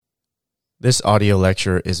This audio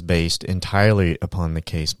lecture is based entirely upon the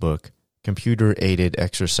casebook, Computer-Aided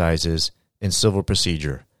Exercises in Civil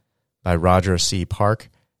Procedure by Roger C. Park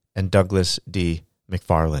and Douglas D.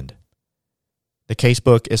 McFarland. The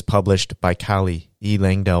casebook is published by Cali E.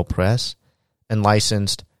 Langdell Press and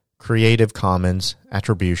licensed Creative Commons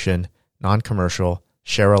Attribution, Non-Commercial,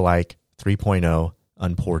 Share-alike 3.0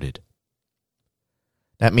 Unported.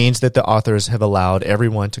 That means that the authors have allowed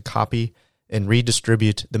everyone to copy and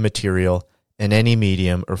redistribute the material in any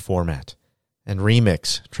medium or format, and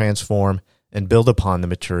remix, transform, and build upon the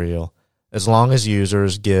material as long as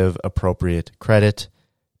users give appropriate credit,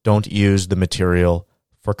 don't use the material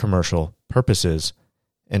for commercial purposes,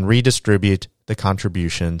 and redistribute the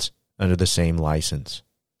contributions under the same license.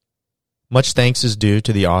 Much thanks is due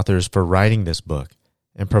to the authors for writing this book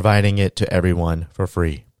and providing it to everyone for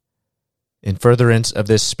free. In furtherance of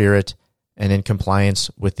this spirit and in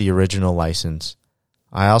compliance with the original license,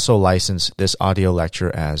 I also license this audio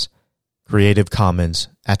lecture as Creative Commons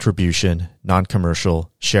Attribution,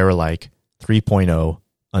 Non-Commercial, Share-alike 3.0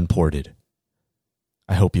 Unported.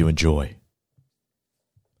 I hope you enjoy.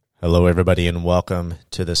 Hello, everybody, and welcome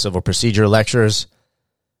to the Civil Procedure Lectures.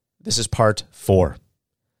 This is part 4,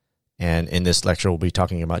 and in this lecture, we'll be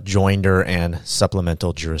talking about joinder and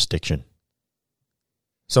supplemental jurisdiction.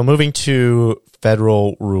 So moving to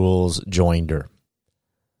Federal Rules Joinder.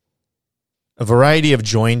 A variety of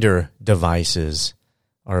joinder devices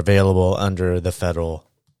are available under the federal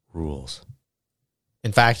rules.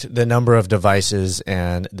 In fact, the number of devices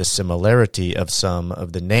and the similarity of some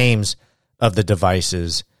of the names of the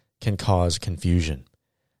devices can cause confusion.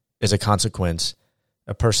 As a consequence,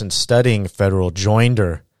 a person studying federal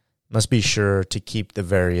joinder must be sure to keep the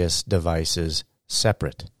various devices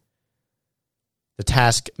separate. The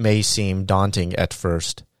task may seem daunting at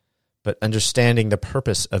first, but understanding the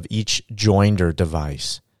purpose of each joinder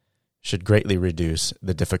device should greatly reduce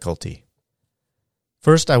the difficulty.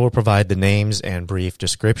 First, I will provide the names and brief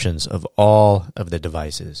descriptions of all of the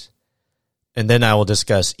devices, and then I will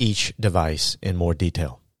discuss each device in more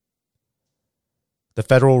detail. The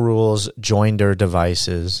Federal Rules joinder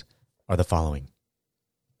devices are the following.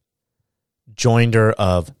 Joinder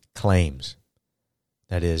of claims.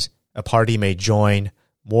 That is, a party may join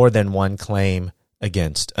more than one claim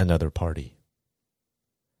against another party.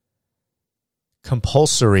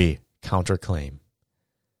 Compulsory counterclaim.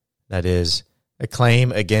 That is, a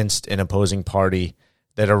claim against an opposing party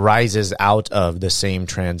that arises out of the same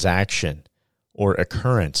transaction or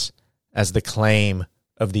occurrence as the claim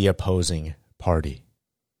of the opposing party.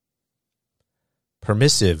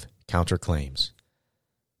 Permissive counterclaims.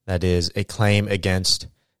 That is, a claim against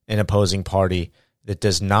an opposing party that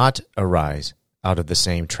does not arise out of the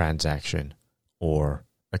same transaction or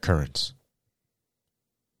occurrence.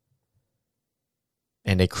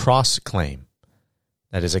 And a cross-claim.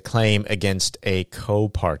 That is, a claim against a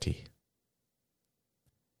co-party.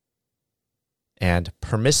 And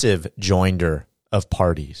permissive joinder of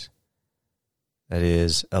parties. That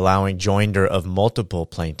is, allowing joinder of multiple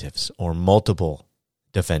plaintiffs or multiple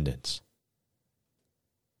defendants.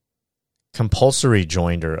 Compulsory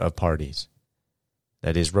joinder of parties.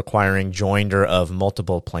 That is, requiring joinder of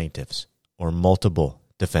multiple plaintiffs or multiple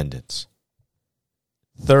defendants.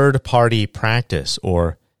 Third-party practice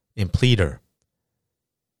or impleader.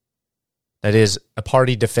 That is, a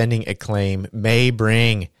party defending a claim may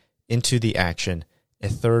bring into the action a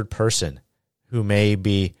third person who may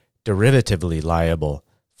be derivatively liable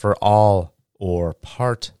for all or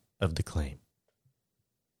part of the claim.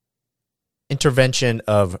 Intervention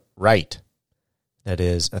of right. That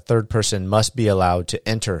is, a third person must be allowed to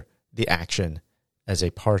enter the action as a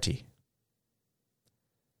party.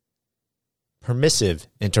 Permissive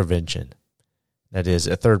intervention. That is,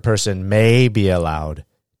 a third person may be allowed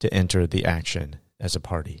to enter the action as a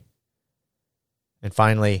party. And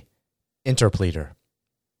finally, interpleader.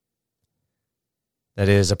 That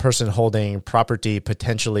is, a person holding property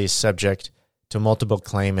potentially subject to multiple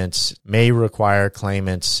claimants may require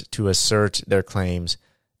claimants to assert their claims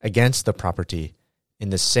against the property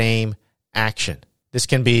in the same action. This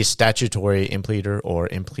can be statutory impleader or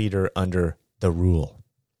impleader under the rule.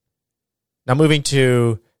 Now moving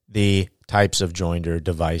to the types of joinder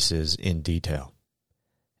devices in detail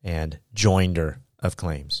and joinder of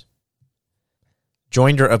claims.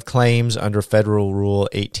 Joinder of claims under Federal Rule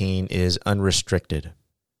 18 is unrestricted.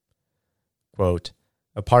 Quote,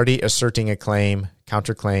 a party asserting a claim,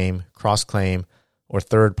 counterclaim, cross-claim, or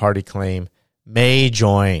third-party claim may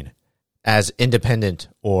join as independent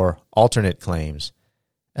or alternate claims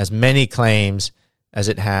as many claims as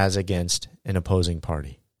it has against an opposing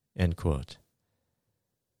party. End quote.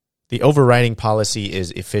 The overriding policy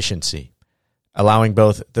is efficiency, allowing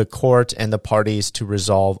both the court and the parties to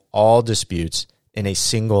resolve all disputes in a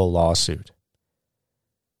single lawsuit.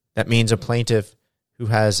 That means a plaintiff who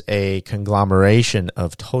has a conglomeration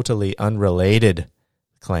of totally unrelated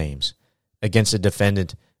claims against a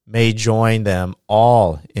defendant may join them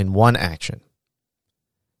all in one action.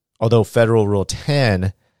 Although Federal Rule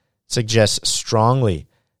 10 suggests strongly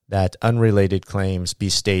that unrelated claims be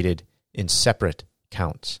stated in separate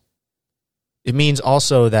counts. It means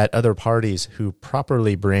also that other parties who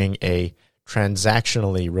properly bring a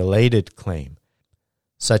transactionally related claim,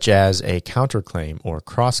 such as a counterclaim or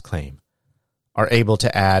cross-claim, are able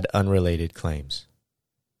to add unrelated claims.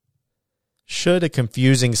 Should a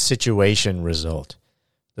confusing situation result,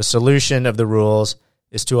 the solution of the rules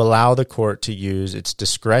is to allow the court to use its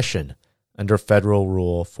discretion under Federal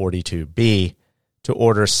Rule 42B to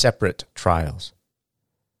order separate trials.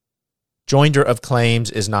 Joinder of claims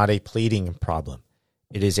is not a pleading problem.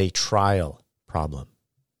 It is a trial problem.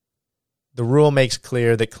 The rule makes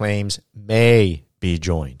clear that claims may be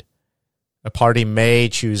joined. A party may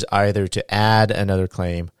choose either to add another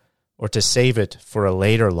claim or to save it for a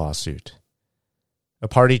later lawsuit. A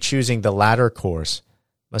party choosing the latter course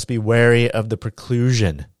must be wary of the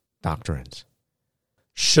preclusion doctrines.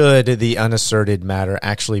 Should the unasserted matter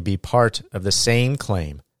actually be part of the same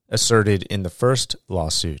claim asserted in the first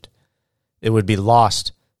lawsuit, it would be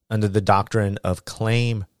lost under the doctrine of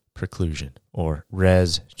claim preclusion, or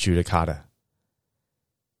res judicata.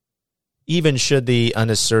 Even should the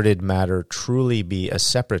unasserted matter truly be a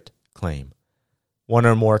separate claim, one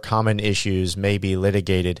or more common issues may be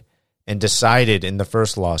litigated and decided in the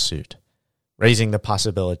first lawsuit, raising the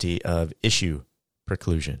possibility of issue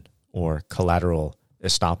preclusion, or collateral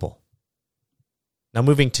estoppel. Now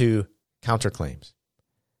moving to counterclaims.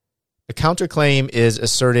 A counterclaim is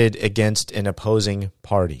asserted against an opposing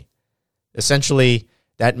party. Essentially,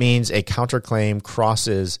 that means a counterclaim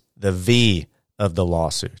crosses the V of the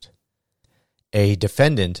lawsuit. A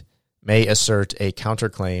defendant may assert a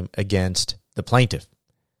counterclaim against the plaintiff.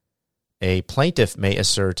 A plaintiff may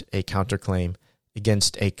assert a counterclaim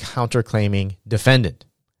against a counterclaiming defendant.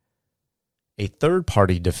 A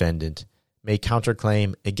third-party defendant may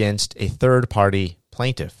counterclaim against a third-party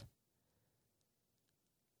plaintiff.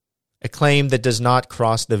 A claim that does not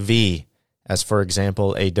cross the V, as for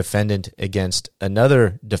example a defendant against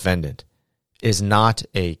another defendant, is not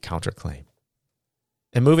a counterclaim.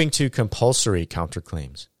 And moving to compulsory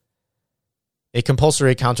counterclaims. A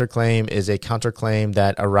compulsory counterclaim is a counterclaim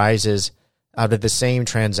that arises out of the same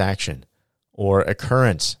transaction or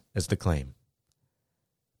occurrence as the claim.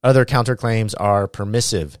 Other counterclaims are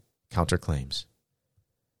permissive counterclaims.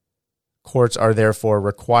 Courts are therefore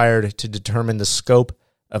required to determine the scope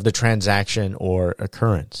of the transaction or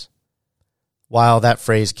occurrence. While that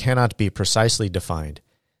phrase cannot be precisely defined,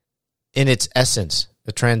 in its essence,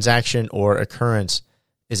 a transaction or occurrence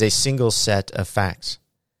is a single set of facts.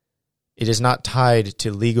 It is not tied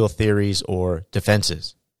to legal theories or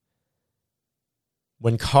defenses.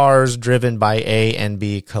 When cars driven by A and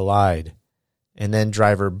B collide, and then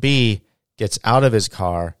driver B gets out of his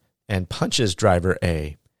car and punches driver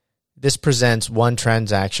A, this presents one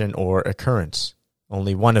transaction or occurrence,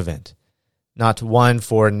 only one event, not one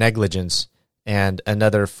for negligence and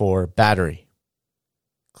another for battery.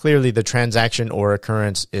 Clearly, the transaction or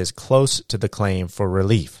occurrence is close to the claim for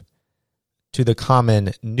relief, to the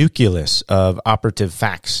common nucleus of operative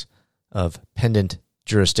facts of pendent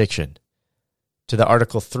jurisdiction, to the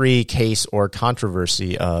Article 3 case or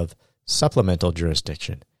controversy of supplemental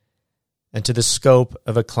jurisdiction, and to the scope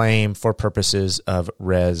of a claim for purposes of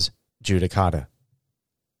res judicata.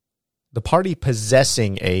 The party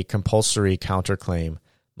possessing a compulsory counterclaim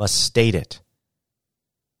must state it.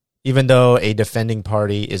 Even though a defending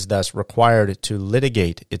party is thus required to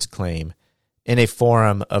litigate its claim in a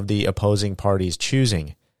forum of the opposing party's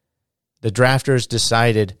choosing, the drafters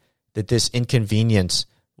decided that this inconvenience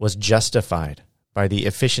was justified by the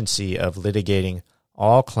efficiency of litigating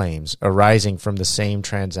all claims arising from the same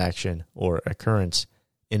transaction or occurrence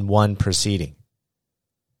in one proceeding.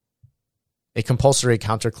 A compulsory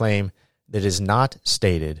counterclaim that is not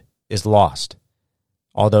stated is lost,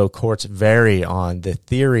 although courts vary on the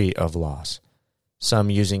theory of loss, some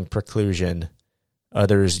using preclusion,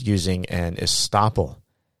 others using an estoppel,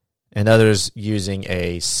 and others using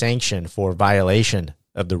a sanction for violation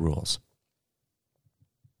of the rules.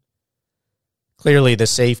 Clearly, the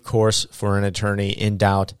safe course for an attorney in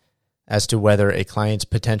doubt as to whether a client's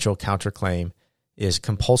potential counterclaim is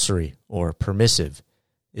compulsory or permissive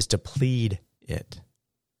is to plead it.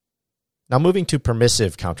 Now moving to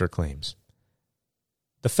permissive counterclaims.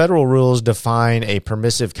 The federal rules define a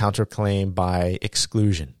permissive counterclaim by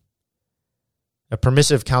exclusion. A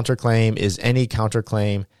permissive counterclaim is any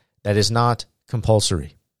counterclaim that is not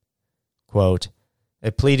compulsory. Quote,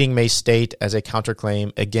 a pleading may state as a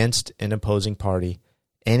counterclaim against an opposing party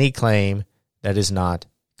any claim that is not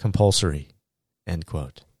compulsory. End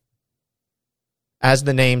quote. As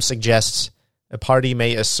the name suggests, a party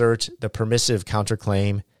may assert the permissive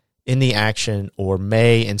counterclaim in the action or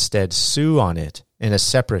may instead sue on it in a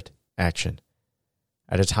separate action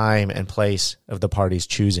at a time and place of the party's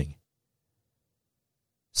choosing.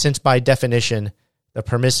 Since by definition, the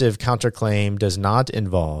permissive counterclaim does not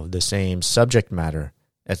involve the same subject matter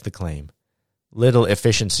as the claim, little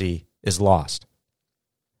efficiency is lost.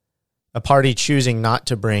 A party choosing not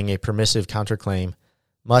to bring a permissive counterclaim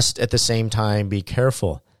must at the same time be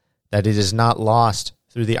careful that it is not lost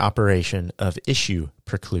through the operation of issue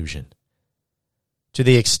preclusion. To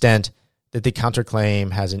the extent that the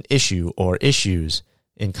counterclaim has an issue or issues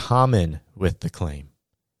in common with the claim,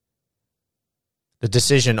 the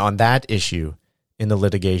decision on that issue in the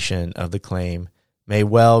litigation of the claim may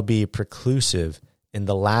well be preclusive in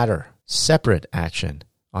the latter separate action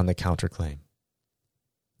on the counterclaim.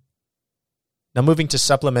 Now moving to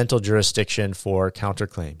supplemental jurisdiction for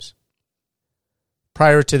counterclaims.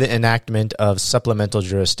 Prior to the enactment of supplemental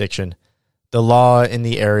jurisdiction, the law in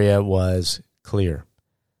the area was clear.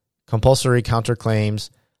 Compulsory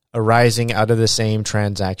counterclaims arising out of the same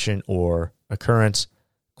transaction or occurrence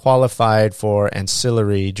qualified for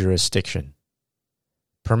ancillary jurisdiction.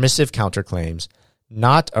 Permissive counterclaims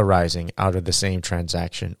not arising out of the same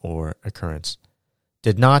transaction or occurrence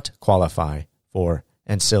did not qualify for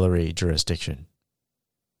ancillary jurisdiction.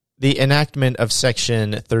 The enactment of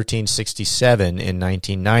Section 1367 in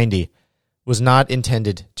 1990 was not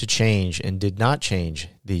intended to change and did not change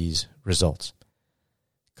these results.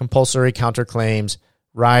 Compulsory counterclaims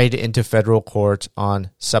ride into federal court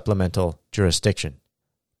on supplemental jurisdiction.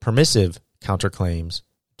 Permissive counterclaims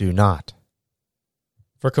do not.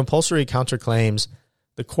 For compulsory counterclaims,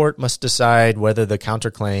 the court must decide whether the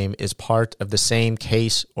counterclaim is part of the same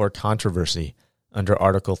case or controversy under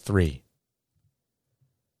Article 3.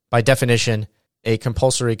 By definition, a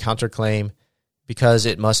compulsory counterclaim, because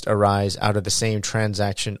it must arise out of the same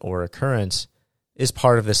transaction or occurrence, is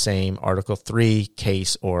part of the same Article 3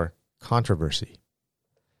 case or controversy.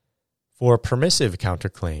 For permissive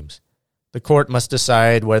counterclaims, the court must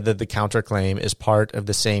decide whether the counterclaim is part of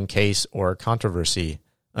the same case or controversy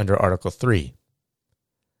under Article 3.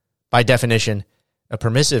 By definition, a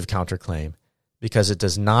permissive counterclaim, because it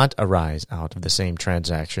does not arise out of the same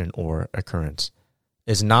transaction or occurrence,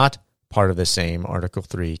 is not part of the same Article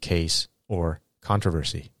 3 case or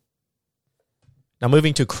controversy. Now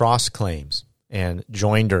moving to cross-claims and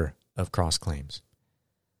joinder of cross-claims.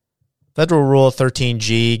 Federal Rule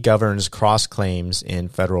 13G governs cross-claims in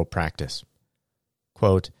federal practice.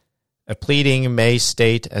 Quote, a pleading may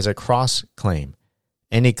state as a cross-claim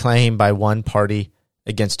any claim by one party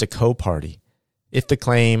against a co-party if the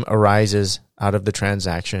claim arises out of the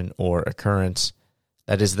transaction or occurrence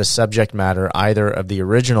that is the subject matter either of the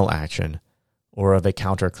original action or of a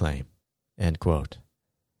counterclaim. End quote.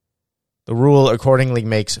 The rule accordingly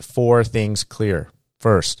makes four things clear.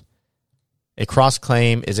 First, a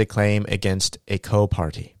cross-claim is a claim against a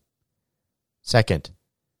co-party. Second,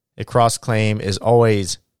 a cross-claim is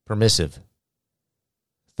always permissive.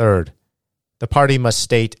 Third, the party must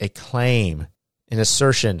state a claim, an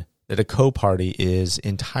assertion that a co-party is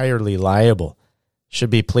entirely liable,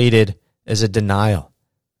 should be pleaded as a denial,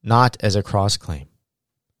 not as a cross-claim.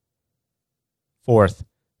 Fourth,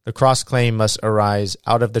 the cross-claim must arise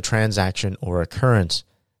out of the transaction or occurrence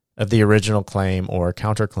of the original claim or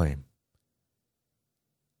counterclaim.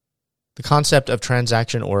 The concept of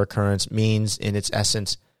transaction or occurrence means, in its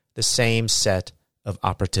essence, the same set of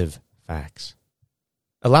operative facts.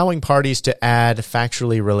 Allowing parties to add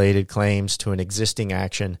factually related claims to an existing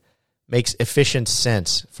action makes efficient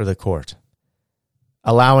sense for the court.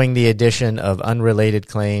 Allowing the addition of unrelated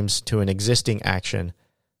claims to an existing action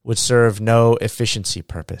would serve no efficiency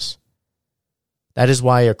purpose. That is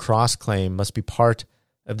why a cross-claim must be part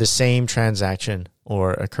of the same transaction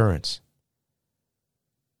or occurrence.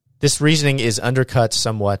 This reasoning is undercut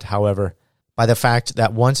somewhat, however, by the fact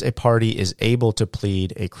that once a party is able to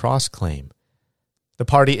plead a cross-claim, the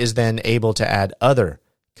party is then able to add other,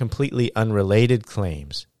 completely unrelated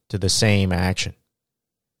claims to the same action.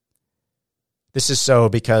 This is so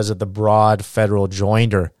because of the broad federal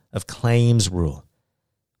joinder of claims rule,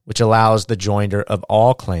 which allows the joinder of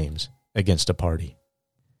all claims against a party.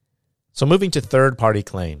 So moving to third-party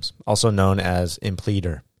claims, also known as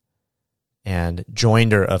impleader, and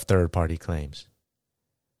joinder of third-party claims.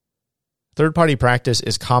 Third-party practice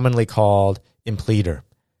is commonly called impleader,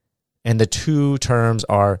 and the two terms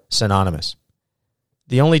are synonymous.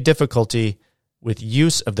 The only difficulty with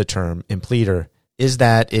use of the term impleter is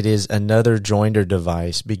that it is another joinder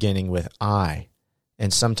device beginning with I,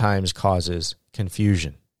 and sometimes causes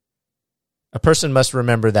confusion. A person must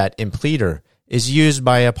remember that impleter is used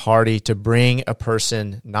by a party to bring a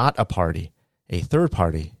person not a party, a third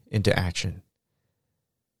party, into action.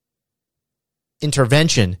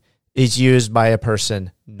 Intervention is used by a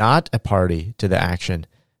person not a party to the action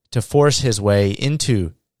to force his way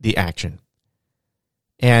into the action.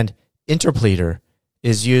 And interpleader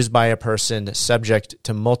is used by a person subject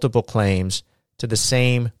to multiple claims to the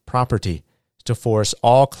same property to force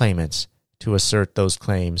all claimants to assert those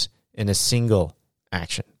claims in a single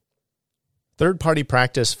action. Third-party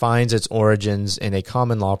practice finds its origins in a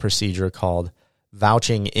common law procedure called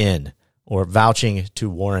vouching in, or vouching to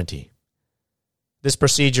warranty. This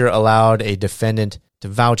procedure allowed a defendant to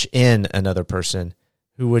vouch in another person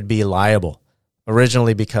who would be liable,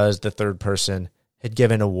 originally because the third person had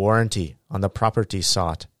given a warranty on the property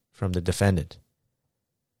sought from the defendant.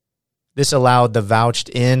 This allowed the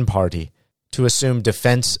vouched-in party to assume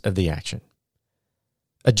defense of the action.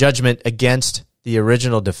 A judgment against the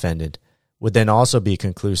original defendant would then also be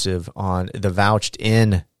conclusive on the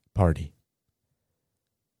vouched-in party.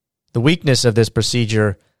 The weakness of this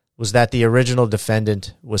procedure was that the original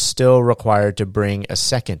defendant was still required to bring a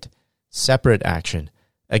second, separate action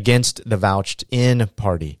against the vouched-in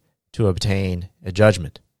party to obtain a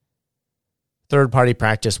judgment. Third-party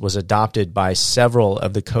practice was adopted by several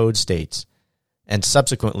of the code states and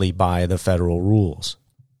subsequently by the federal rules.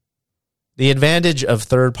 The advantage of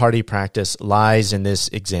third-party practice lies in this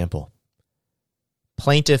example.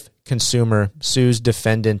 Plaintiff consumer sues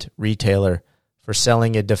defendant retailer for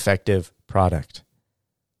selling a defective product.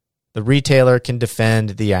 The retailer can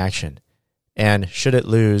defend the action and, should it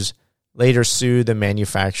lose, later sue the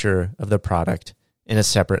manufacturer of the product in a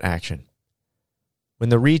separate action. When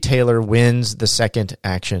the retailer wins the second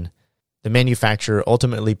action, the manufacturer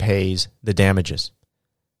ultimately pays the damages.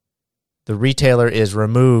 The retailer is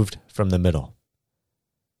removed from the middle.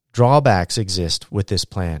 Drawbacks exist with this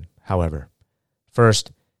plan, however.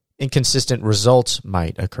 First, inconsistent results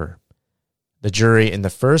might occur. The jury in the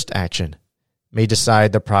first action may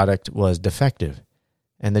decide the product was defective,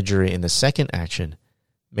 and the jury in the second action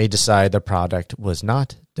may decide the product was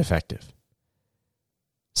not defective.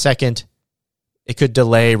 Second, it could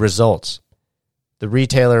delay results. The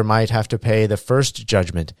retailer might have to pay the first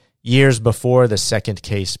judgment years before the second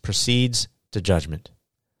case proceeds to judgment.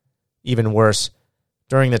 Even worse,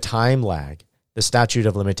 during the time lag, the statute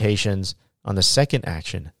of limitations on the second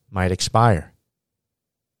action might expire.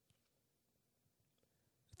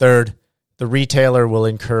 Third, the retailer will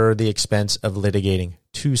incur the expense of litigating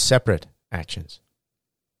two separate actions.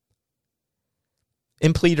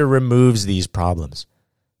 Impleter removes these problems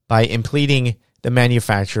by impleting the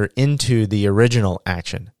manufacturer into the original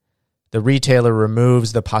action. The retailer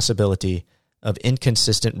removes the possibility of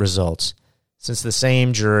inconsistent results, since the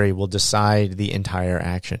same jury will decide the entire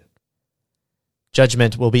action.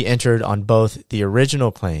 Judgment will be entered on both the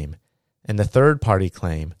original claim and the third-party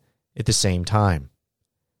claim at the same time.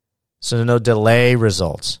 So no delay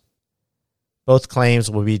results. Both claims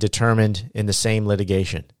will be determined in the same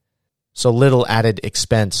litigation, so little added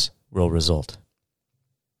expense will result.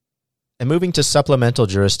 And moving to supplemental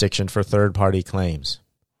jurisdiction for third-party claims.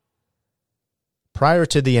 Prior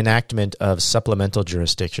to the enactment of supplemental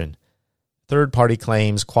jurisdiction, third-party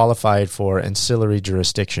claims qualified for ancillary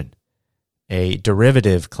jurisdiction. A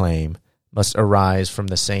derivative claim must arise from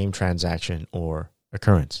the same transaction or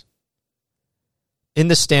occurrence. In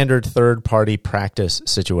the standard third-party practice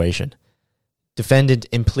situation, defendant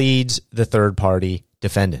impledes the third-party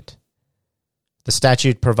defendant. The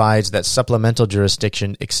statute provides that supplemental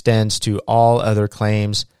jurisdiction extends to all other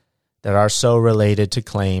claims that are so related to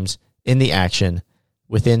claims in the action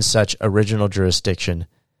within such original jurisdiction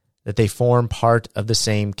that they form part of the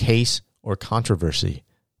same case or controversy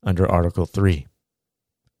under Article 3.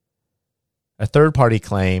 A third-party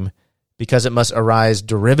claim, because it must arise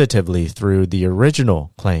derivatively through the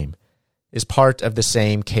original claim, is part of the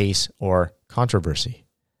same case or controversy.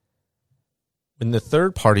 When the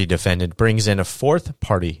third-party defendant brings in a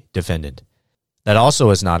fourth-party defendant, that also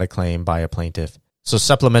is not a claim by a plaintiff, so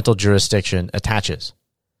supplemental jurisdiction attaches.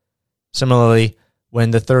 Similarly,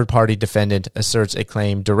 when the third-party defendant asserts a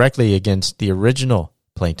claim directly against the original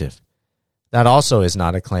plaintiff, that also is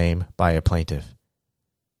not a claim by a plaintiff,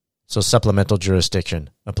 so supplemental jurisdiction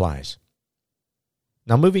applies.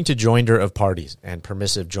 Now moving to joinder of parties and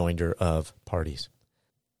permissive joinder of parties.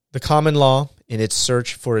 The common law, in its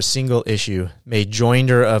search for a single issue, made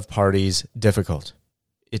joinder of parties difficult.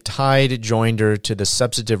 it tied joinder to the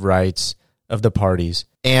substantive rights of the parties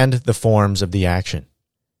and the forms of the action.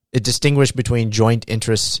 It distinguished between joint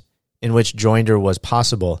interests in which joinder was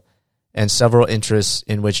possible and several interests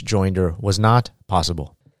in which joinder was not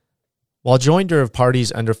possible. While joinder of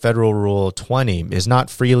parties under Federal Rule 20 is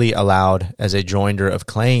not freely allowed as a joinder of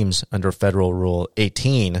claims under Federal Rule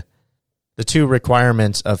 18, the two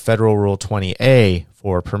requirements of Federal Rule 20A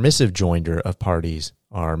for permissive joinder of parties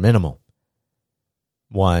are minimal.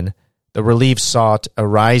 1. The relief sought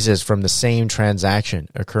arises from the same transaction,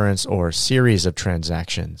 occurrence, or series of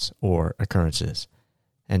transactions or occurrences.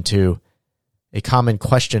 And 2. A common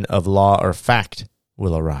question of law or fact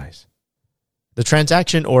will arise. The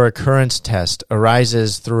transaction or occurrence test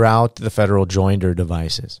arises throughout the federal joinder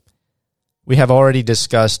devices. We have already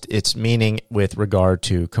discussed its meaning with regard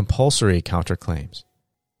to compulsory counterclaims.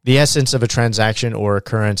 The essence of a transaction or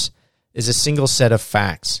occurrence is a single set of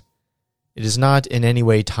facts. It is not in any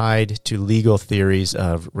way tied to legal theories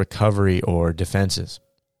of recovery or defenses.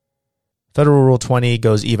 Federal Rule 20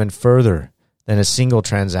 goes even further than a single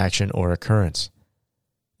transaction or occurrence.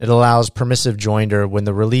 It allows permissive joinder when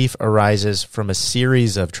the relief arises from a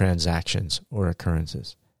series of transactions or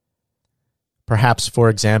occurrences. Perhaps, for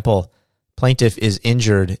example, plaintiff is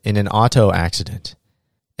injured in an auto accident,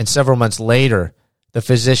 and several months later, the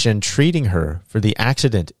physician treating her for the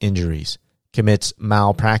accident injuries commits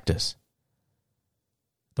malpractice.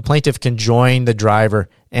 The plaintiff can join the driver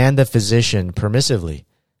and the physician permissively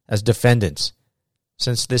as defendants,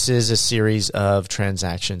 since this is a series of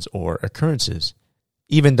transactions or occurrences,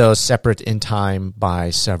 even though separate in time by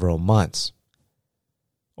several months.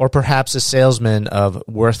 Or perhaps a salesman of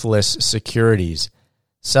worthless securities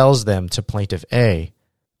sells them to Plaintiff A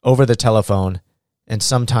over the telephone and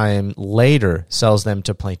sometime later sells them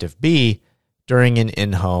to Plaintiff B during an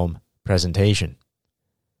in-home presentation.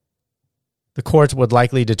 The court would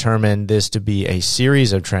likely determine this to be a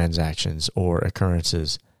series of transactions or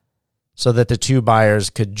occurrences so that the two buyers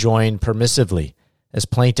could join permissively as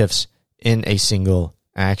plaintiffs in a single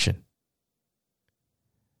action.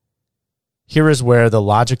 Here is where the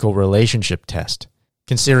logical relationship test,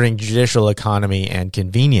 considering judicial economy and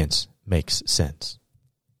convenience, makes sense.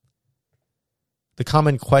 The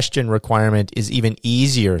common question requirement is even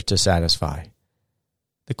easier to satisfy.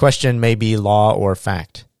 The question may be law or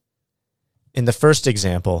fact. In the first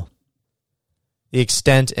example, the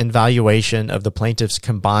extent and valuation of the plaintiff's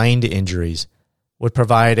combined injuries would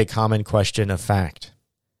provide a common question of fact.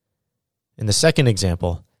 In the second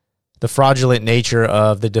example, the fraudulent nature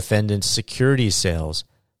of the defendant's securities sales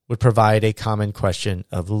would provide a common question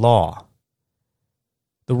of law.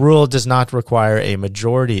 The rule does not require a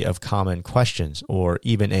majority of common questions or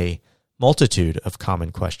even a multitude of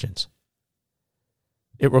common questions.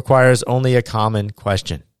 It requires only a common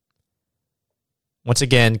question. Once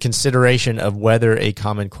again, consideration of whether a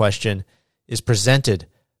common question is presented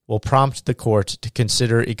will prompt the court to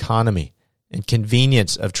consider economy and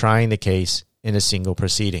convenience of trying the case in a single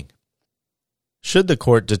proceeding. Should the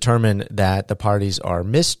court determine that the parties are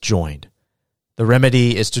misjoined, the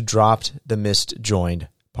remedy is to drop the misjoined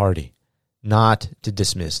party, not to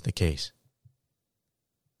dismiss the case.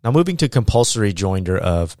 Now moving to compulsory joinder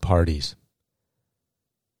of parties.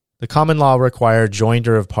 The common law required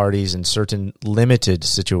joinder of parties in certain limited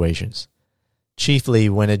situations, chiefly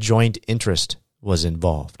when a joint interest was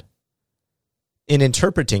involved. In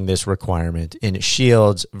interpreting this requirement in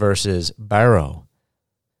Shields versus Barrow,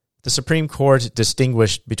 the Supreme Court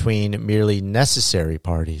distinguished between merely necessary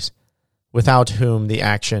parties, without whom the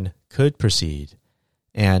action could proceed,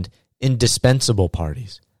 and indispensable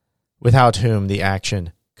parties, without whom the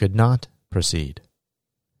action could not proceed.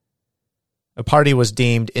 A party was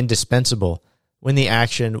deemed indispensable when the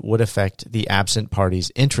action would affect the absent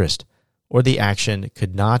party's interest, or the action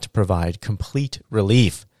could not provide complete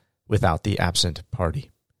relief without the absent party.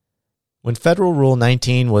 When Federal Rule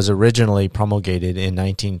 19 was originally promulgated in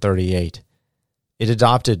 1938, it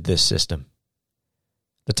adopted this system.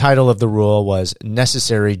 The title of the rule was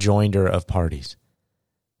Necessary Joinder of Parties,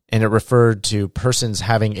 and it referred to persons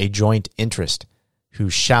having a joint interest who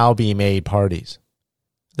shall be made parties.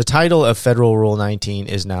 The title of Federal Rule 19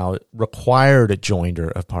 is now Required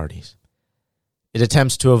Joinder of Parties. It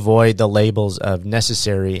attempts to avoid the labels of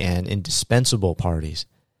necessary and indispensable parties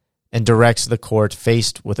and directs the court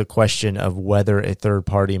faced with a question of whether a third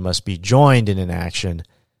party must be joined in an action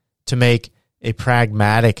to make a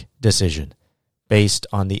pragmatic decision based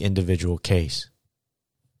on the individual case.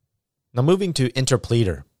 Now moving to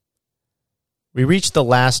interpleader. We reach the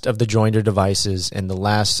last of the joinder devices and the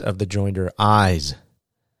last of the joinder eyes.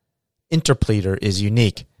 Interpleader is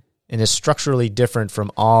unique and is structurally different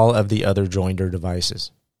from all of the other joinder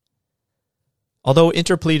devices. Although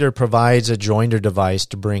Interpleader provides a joinder device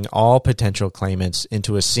to bring all potential claimants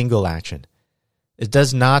into a single action, it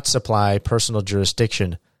does not supply personal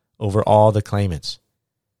jurisdiction over all the claimants.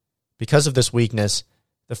 Because of this weakness,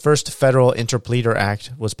 the first Federal Interpleader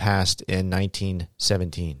Act was passed in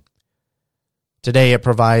 1917. Today, it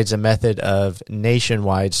provides a method of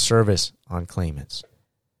nationwide service on claimants.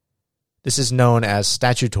 This is known as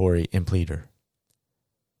statutory impleader.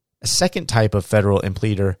 A second type of federal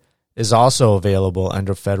impleader is also available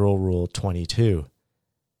under Federal Rule 22.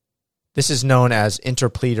 This is known as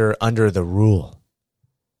interpleader under the rule.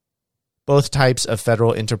 Both types of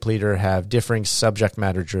federal interpleader have differing subject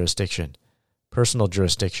matter jurisdiction, personal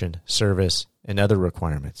jurisdiction, service, and other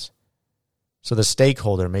requirements. So the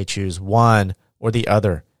stakeholder may choose one or the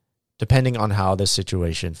other, depending on how the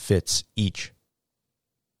situation fits each.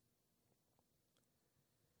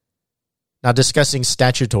 Now discussing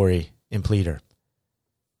statutory impleader.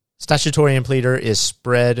 Statutory impleader is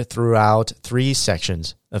spread throughout 3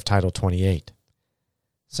 sections of Title 28.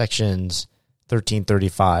 Sections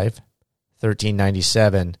 1335,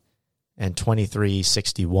 1397, and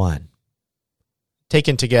 2361.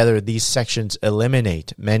 Taken together, these sections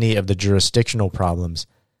eliminate many of the jurisdictional problems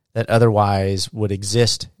that otherwise would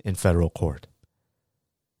exist in federal court.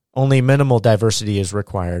 Only minimal diversity is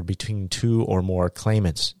required between 2 or more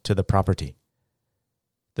claimants to the property.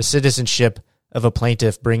 The citizenship of a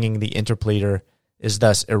plaintiff bringing the interpleader is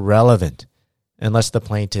thus irrelevant unless the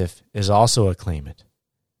plaintiff is also a claimant.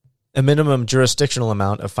 A minimum jurisdictional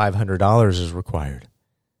amount of $500 is required.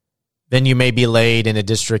 Venue may be laid in a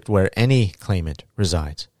district where any claimant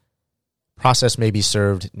resides. Process may be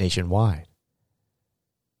served nationwide.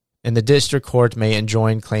 And the district court may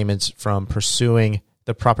enjoin claimants from pursuing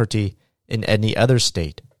the property in any other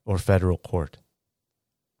state or federal court.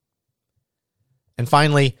 And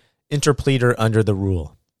finally, interpleader under the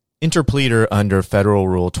rule. Interpleader under Federal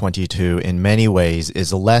Rule 22 in many ways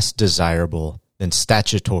is less desirable than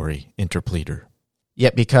statutory interpleader.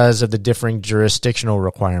 Yet because of the differing jurisdictional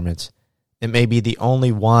requirements, it may be the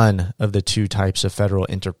only one of the 2 types of federal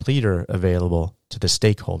interpleader available to the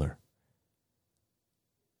stakeholder.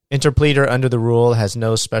 Interpleader under the rule has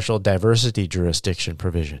no special diversity jurisdiction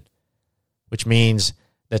provision, which means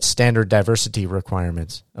that standard diversity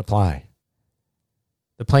requirements apply.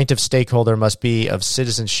 The plaintiff stakeholder must be of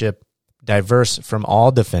citizenship diverse from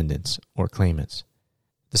all defendants or claimants.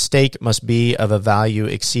 The stake must be of a value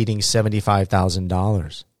exceeding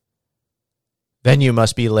 $75,000. Venue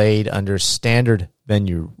must be laid under standard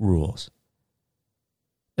venue rules.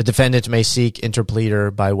 A defendant may seek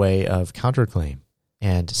interpleader by way of counterclaim,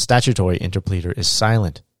 and statutory interpleader is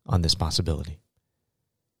silent on this possibility.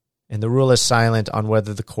 And the rule is silent on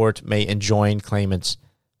whether the court may enjoin claimants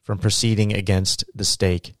from proceeding against the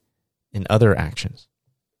stake in other actions.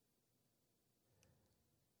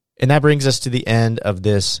 And that brings us to the end of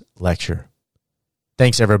this lecture.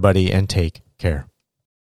 Thanks, everybody, and take care.